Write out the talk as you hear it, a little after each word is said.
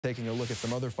Taking a look at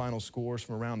some other final scores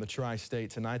from around the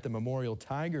tri-state tonight, the Memorial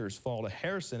Tigers fall to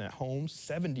Harrison at home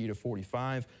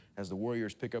 70-45 as the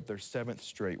Warriors pick up their 7th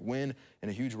straight win, and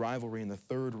a huge rivalry in the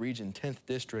 3rd Region 10th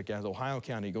District as Ohio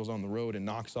County goes on the road and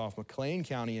knocks off McLean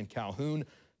County and Calhoun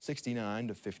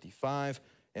 69-55.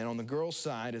 And on the girls'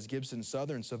 side, as Gibson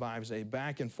Southern survives a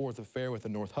back-and-forth affair with the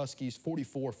North Huskies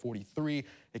 44-43,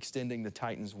 extending the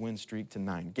Titans' win streak to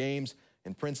 9 games.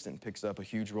 And Princeton picks up a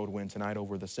huge road win tonight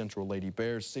over the Central Lady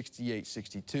Bears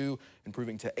 68-62,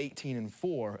 improving to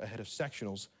 18-4 ahead of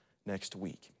sectionals next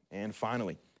week. And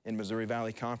finally, in Missouri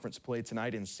Valley Conference play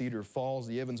tonight in Cedar Falls,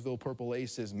 the Evansville Purple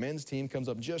Aces men's team comes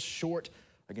up just short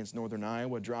against Northern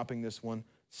Iowa, dropping this one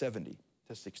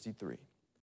 70-63.